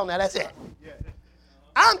name Terrell now. That's it. Yeah.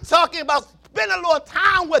 I'm talking about spending a little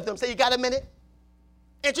time with them. Say, you got a minute?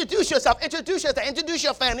 Introduce yourself. Introduce your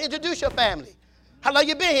family. How long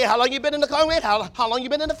you been here? How long you been in the congregation? How long you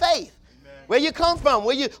been in the faith? Amen. Where you come from?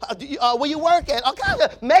 Where you work at? Okay,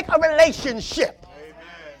 make a relationship. Amen.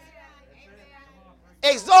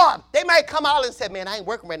 Exhort. They might come out and say, man, I ain't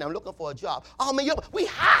working right now. I'm looking for a job. Oh, man, we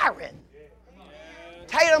hiring.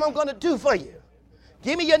 Tell you what I'm going to do for you.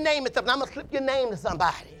 Give me your name and stuff, and I'm going to slip your name to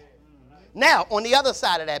somebody. Now, on the other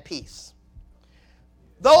side of that piece,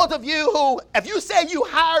 those of you who, if you say you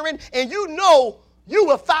hiring and you know you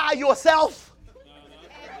will fire yourself,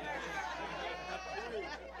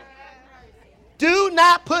 do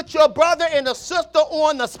not put your brother and a sister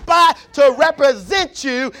on the spot to represent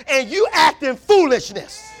you and you acting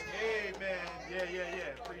foolishness. Amen. Yeah.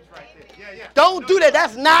 Preach right there. Yeah. Don't do that.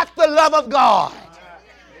 That's not the love of God.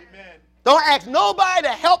 Amen. Don't ask nobody to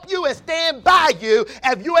help you and stand by you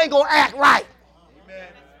if you ain't going to act right. Amen.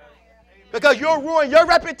 Because you'll ruin your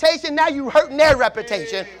reputation, now you hurting their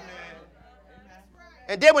reputation. Amen.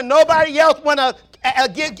 And then when nobody else want to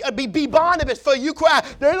be Barnabas for you cry,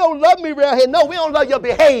 they don't love me around here. No, we don't love your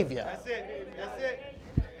behavior. That's it.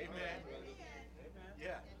 Amen.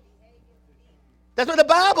 Yeah. That's what the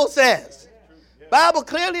Bible says. Bible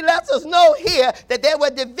clearly lets us know here that there were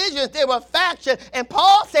divisions, there were factions. And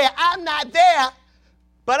Paul said, I'm not there,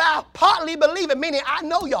 but I partly believe it, meaning I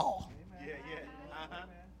know y'all. Yeah.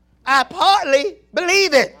 I partly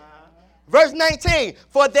believe it. Verse 19,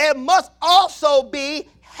 for there must also be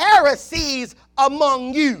heresies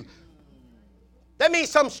among you. That means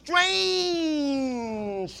some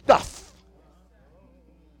strange stuff.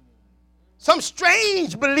 Some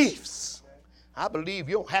strange beliefs. I believe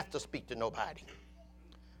you don't have to speak to nobody.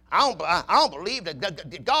 I don't believe that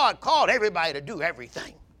God called everybody to do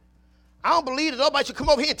everything. I don't believe that nobody should come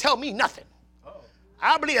over here and tell me nothing.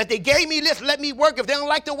 I believe that they gave me this, let me work. If they don't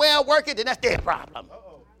like the way I work it, then that's their problem.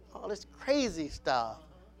 All this crazy stuff.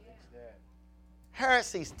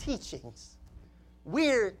 Heresies, teachings.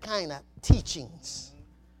 Weird kind of teachings.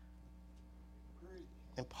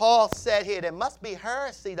 And Paul said here, there must be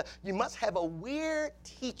heresy. You must have a weird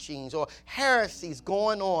teachings or heresies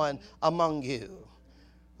going on among you.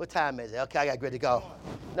 What time is it? Okay, I got ready to go.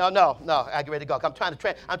 No, I get ready to go. I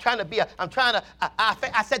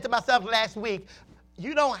said to myself last week,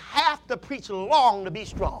 you don't have to preach long to be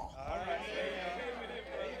strong.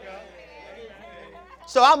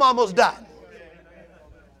 So I'm almost done.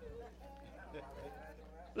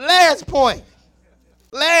 Last point.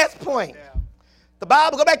 The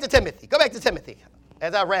Bible, go back to Timothy.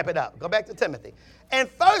 As I wrap it up, go back to Timothy. In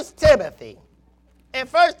 1 Timothy,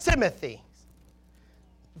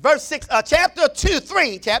 verse 6, chapter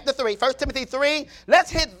 3, 1 Timothy 3, let's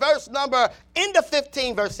hit verse number, end of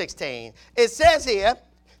 15, verse 16. It says here,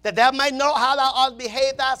 that thou might know how thou art to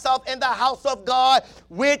behave thyself in the house of God,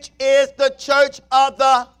 which is the church of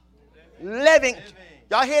the living.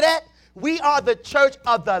 Y'all hear that? We are the church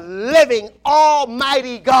of the living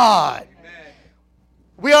Almighty God. Amen.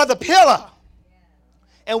 We are the pillar.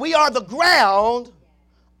 And we are the ground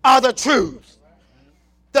of the truth.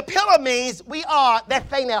 The pillar means we are that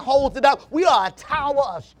thing that holds it up. We are a tower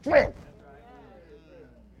of strength.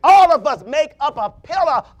 All of us make up a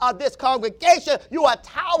pillar of this congregation. You are a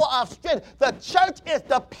tower of strength. The church is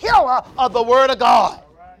the pillar of the Word of God.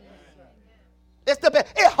 It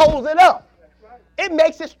holds it up. It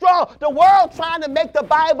makes it strong. The world trying to make the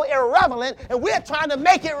Bible irrelevant, and we're trying to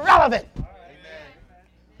make it relevant.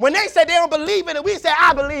 When they say they don't believe in it, we say,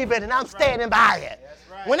 I believe in it, and I'm standing by it.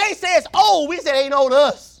 When they say it's old, we say it ain't old to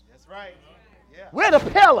us. That's right. We're the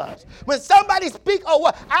pillars. When somebody speak or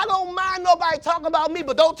what, I don't mind nobody talking about me,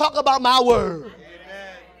 but don't talk about my word.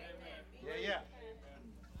 Amen. Yeah.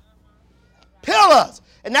 Pillars.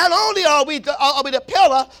 And not only are we the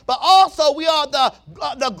pillar, but also we are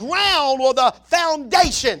the ground or the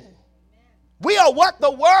foundation. We are what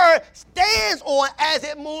the word stands on as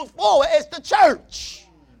it moves forward. It's the church.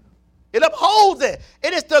 It upholds it.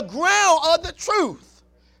 It is the ground of the truth.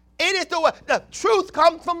 It is the truth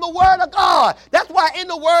comes from the word of God. That's why in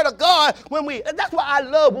the word of God, that's why I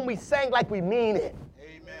love when we sing like we mean it.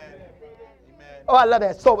 Amen. Amen. Oh, I love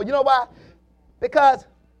that so. But you know why? Because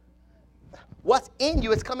what's in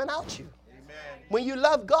you is coming out you. Amen. When you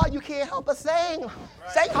love God, you can't help but sing. Right.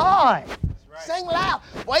 Sing hard. Right. Sing loud.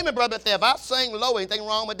 Wait a minute, brother. If I sing low, anything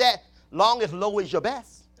wrong with that? Long as low is your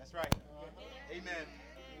best. That's right. Amen.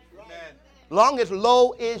 Amen. Long as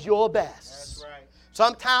low is your best. That's right.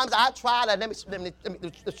 Sometimes I try to, let me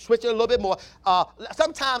switch it a little bit more.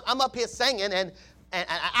 Sometimes I'm up here singing and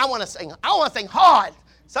I want to sing. I want to sing hard.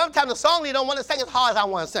 Sometimes the song leader don't want to sing as hard as I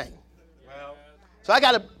want to sing. Well, so I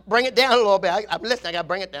got to bring it down a little bit. I'm listening. I got to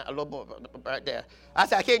bring it down a little more right there. I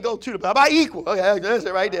said I can't go too, but I'm about equal. Okay, that's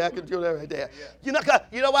it right there. I can do that right there. Yeah.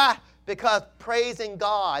 You know why? Because praising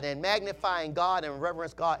God and magnifying God and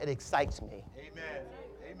reverence God, it excites me. amen.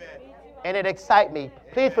 Amen. And it excites me.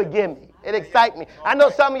 Please forgive me. It excites me. I know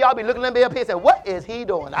some of y'all be looking at me up here and saying, what is he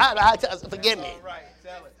doing? Forgive me. All right.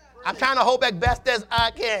 Tell it. I'm trying to hold back best as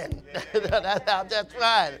I can. That's how I'm just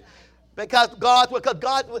trying. Yeah. Because God,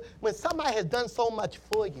 when somebody has done so much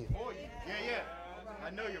for you, Yeah, yeah.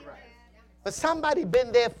 I know you're right. when somebody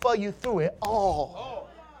been there for you through it all, Oh,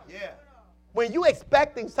 yeah. when you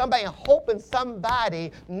expecting somebody and hoping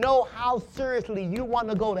somebody know how seriously you want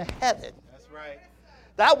to go to heaven, That's right.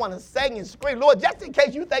 I want to sing and scream. Lord, just in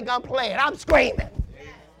case you think I'm playing, I'm screaming.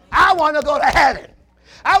 I want to go to heaven.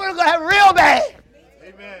 I want to go to heaven real bad.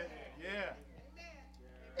 Amen. Yeah.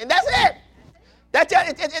 And that's it. It's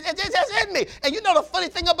just in me. And you know the funny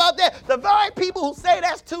thing about that? The very people who say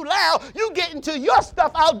that's too loud, you get into your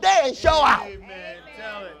stuff out there and show out. Amen.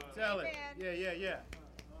 Tell it. Tell it. Yeah, yeah, yeah.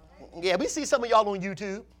 Yeah, we see some of y'all on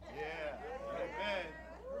YouTube. Yeah. Amen.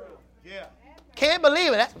 Yeah. Can't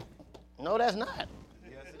believe it. No, that's not.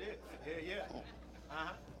 Yes, it is. Yeah, yeah.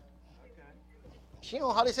 Uh-huh. She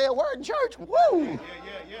don't hardly say a word in church. Woo! Yeah, yeah,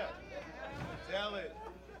 yeah. Tell it.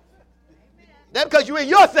 That's because you're in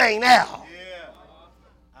your thing now. Yeah.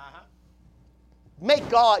 Uh-huh. Make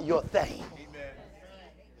God your thing. Amen.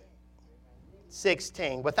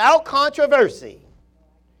 16. Without controversy,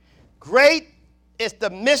 great is the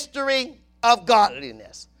mystery of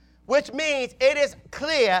godliness, which means it is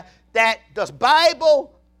clear that the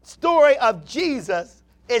Bible story of Jesus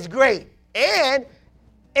is great. And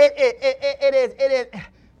it's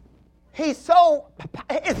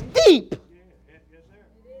deep.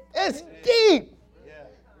 It's deep.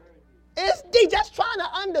 It's deep. Just trying to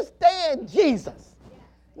understand Jesus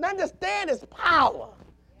and understand his power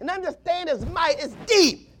and understand his might. It's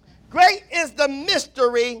deep. Great is the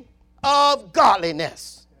mystery of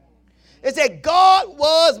godliness. It said God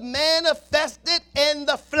was manifested in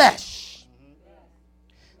the flesh,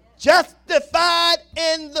 justified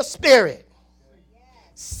in the spirit,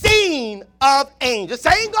 seen of angels.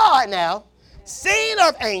 Same God now. Seen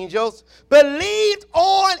of angels, believed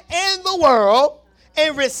on in the world,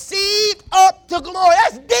 and received up to glory.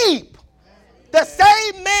 That's deep. The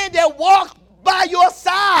same man that walked by your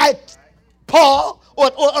side, Paul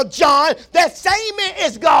or John, that same man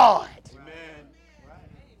is God. Amen.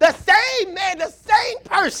 The same man, the same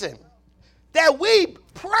person that we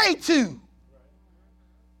pray to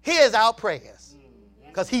hears our prayers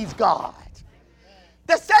because he's God.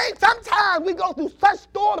 The same, sometimes we go through such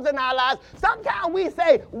storms in our lives. Sometimes we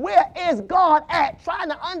say, where is God at? Trying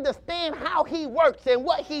to understand how he works and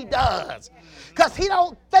what he does. Because he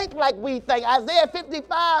don't think like we think. Isaiah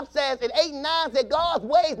 55 says, in 8 and 9 says, God's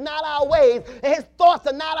ways not our ways, and his thoughts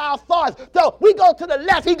are not our thoughts. So we go to the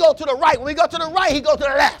left, he go to the right. When we go to the right, he go to the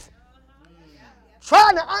left.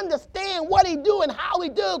 Trying to understand what he do and how he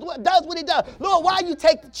does what he does. Lord, why you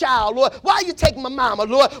take the child, Lord? Why you take my mama,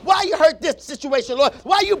 Lord? Why you hurt this situation, Lord?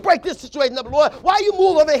 Why you break this situation up, Lord? Why you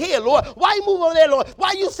move over here, Lord? Why you move over there, Lord?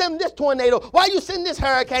 Why you send this tornado? Why you send this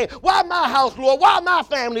hurricane? Why my house, Lord? Why my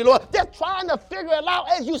family, Lord? Just trying to figure it out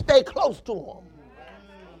as you stay close to him.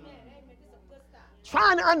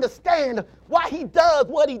 Trying to understand why he does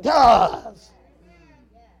what he does.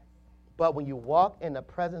 But when you walk in the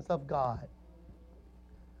presence of God,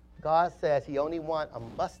 God says he only wants a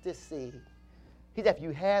mustard seed. He said if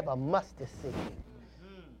you have a mustard seed,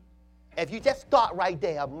 if you just start right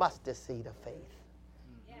there, a mustard seed of faith,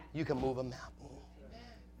 you can move a mountain.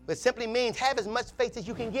 But it simply means have as much faith as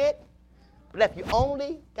you can get, but if you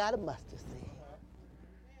only got a mustard seed,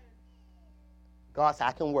 God said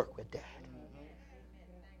I can work with that.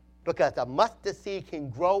 Because the mustard seed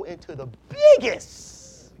can grow into the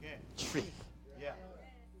biggest tree.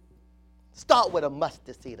 Start with a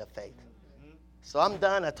mustard seed of faith. So I'm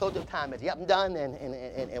done. I told you the time is. Yep, I'm done.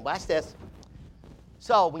 And watch this.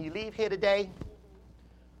 So when you leave here today,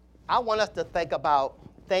 I want us to think about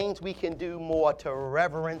things we can do more to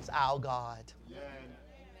reverence our God. Amen.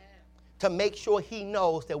 To make sure he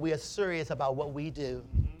knows that we are serious about what we do.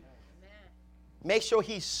 Make sure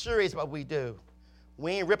he's serious about what we do.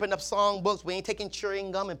 We ain't ripping up songbooks. We ain't taking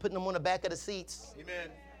chewing gum and putting them on the back of the seats. Amen.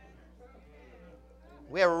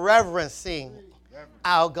 We're reverencing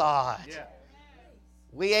our God. Yeah.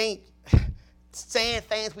 We ain't saying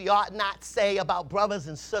things we ought not say about brothers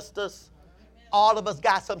and sisters. All of us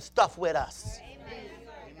got some stuff with us.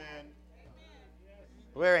 Amen.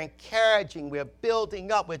 We're encouraging, we're building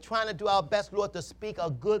up, we're trying to do our best, Lord, to speak a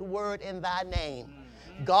good word in thy name.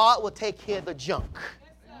 God will take care of the junk.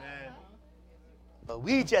 Amen. But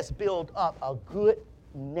we just build up a good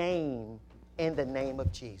name in the name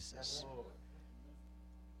of Jesus.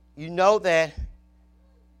 You know that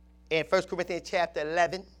in 1 Corinthians chapter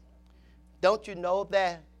 11, don't you know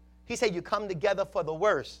that? He said you come together for the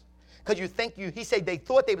worst. Because he said they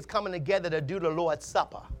thought they was coming together to do the Lord's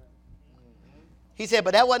Supper. He said,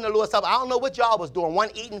 but that wasn't the Lord's Supper. I don't know what y'all was doing. One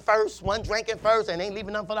eating first, one drinking first, and ain't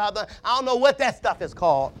leaving nothing for the other. I don't know what that stuff is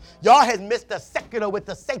called. Y'all has missed the secular with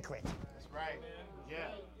the sacred. That's right. Yeah.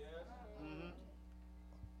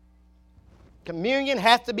 Communion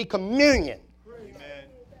has to be communion. Amen.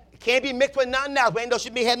 It can't be mixed with nothing else. We ain't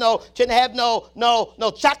shouldn't have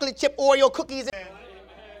no chocolate chip Oreo cookies.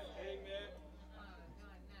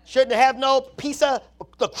 Shouldn't have no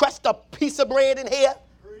the crust of piece of bread in here.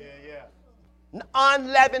 Yeah.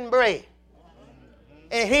 Unleavened bread.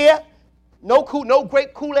 And here, no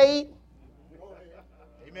grape Kool-Aid,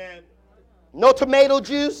 Amen. no tomato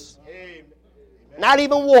juice, Amen. not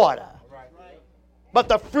even water, Right. but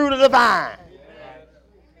the fruit of the vine.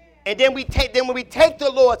 And then when we take the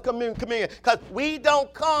Lord's communion, because we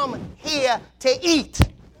don't come here to eat.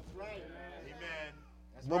 Amen.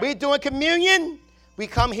 That's When we're doing communion, we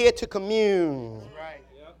come here to commune. right.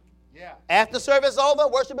 Yeah. After service is over,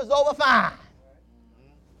 worship is over, fine.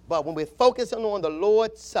 But when we're focusing on the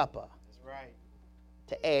Lord's Supper, That's right.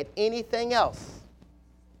 to add anything else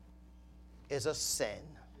is a sin.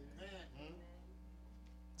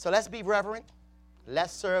 So let's be reverent.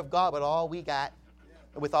 Let's serve God with all we got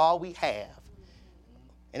and with all we have.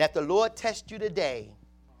 And if the Lord tests you today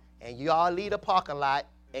and you all leave the parking lot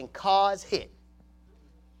and cars hit,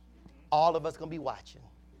 all of us going to be watching.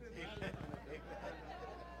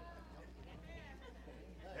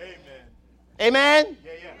 Amen. Amen?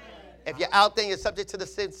 Yeah. If you're out there and you're subject to the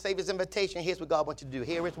Savior's invitation, here's what God wants you to do.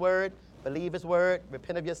 Hear his word, believe his word,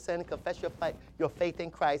 repent of your sin, confess your faith in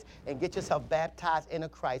Christ, and get yourself baptized into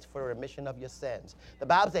Christ for the remission of your sins. The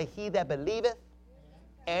Bible says, he that believeth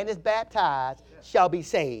and is baptized shall be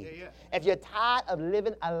saved. Yeah. If you're tired of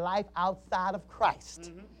living a life outside of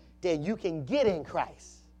Christ, then you can get in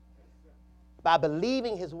Christ by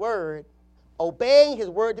believing his word, obeying his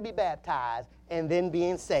word to be baptized, and then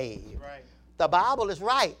being saved. Right. The Bible is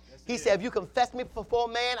right. He said, if you confess me before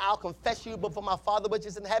man, I'll confess you before my Father which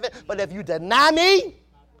is in heaven. But if you deny me,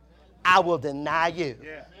 I will deny you.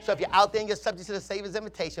 Yeah. So if you're out there and you're subject to the Savior's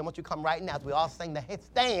invitation, I want you to come right now as we all stand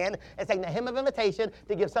and sing the hymn of invitation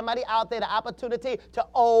to give somebody out there the opportunity to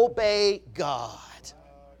obey God.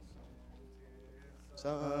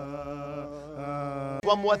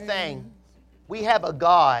 One more thing. We have a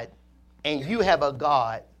God, and you have a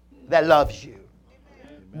God that loves you.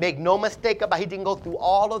 Make no mistake about it, he didn't go through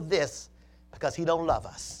all of this because he don't love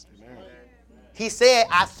us. Amen. He said,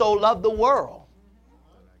 I so love the world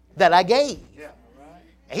that I gave. Yeah.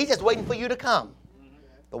 And he's just waiting for you to come.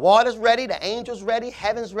 The water's ready, the angel's ready,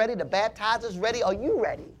 heaven's ready, the baptizer's ready. Are you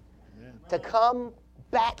ready to come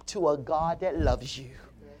back to a God that loves you?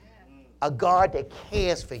 A God that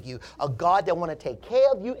cares for you. A God that wants to take care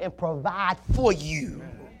of you and provide for you.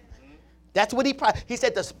 That's what he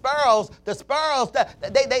said. The sparrows,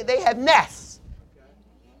 they have nests.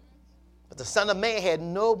 But the Son of Man had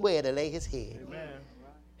nowhere to lay his head. Amen.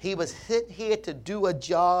 He was sent here to do a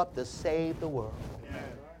job to save the world. Amen.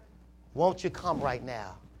 Won't you come right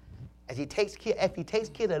now? If he takes care of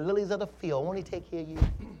the lilies of the field, won't he take care of you?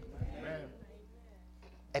 Amen.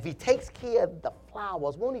 If he takes care of the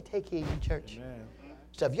flowers, won't he take care of you, church? Amen.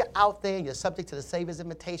 So if you're out there and you're subject to the Savior's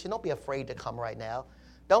invitation, don't be afraid to come right now.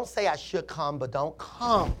 Don't say I should come, but don't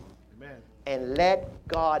come. Amen. And let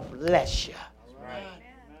God bless you. Right.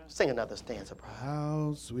 Sing another stanza, brother.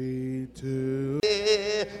 How sweet to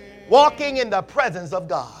Walking in the presence of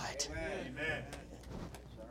God.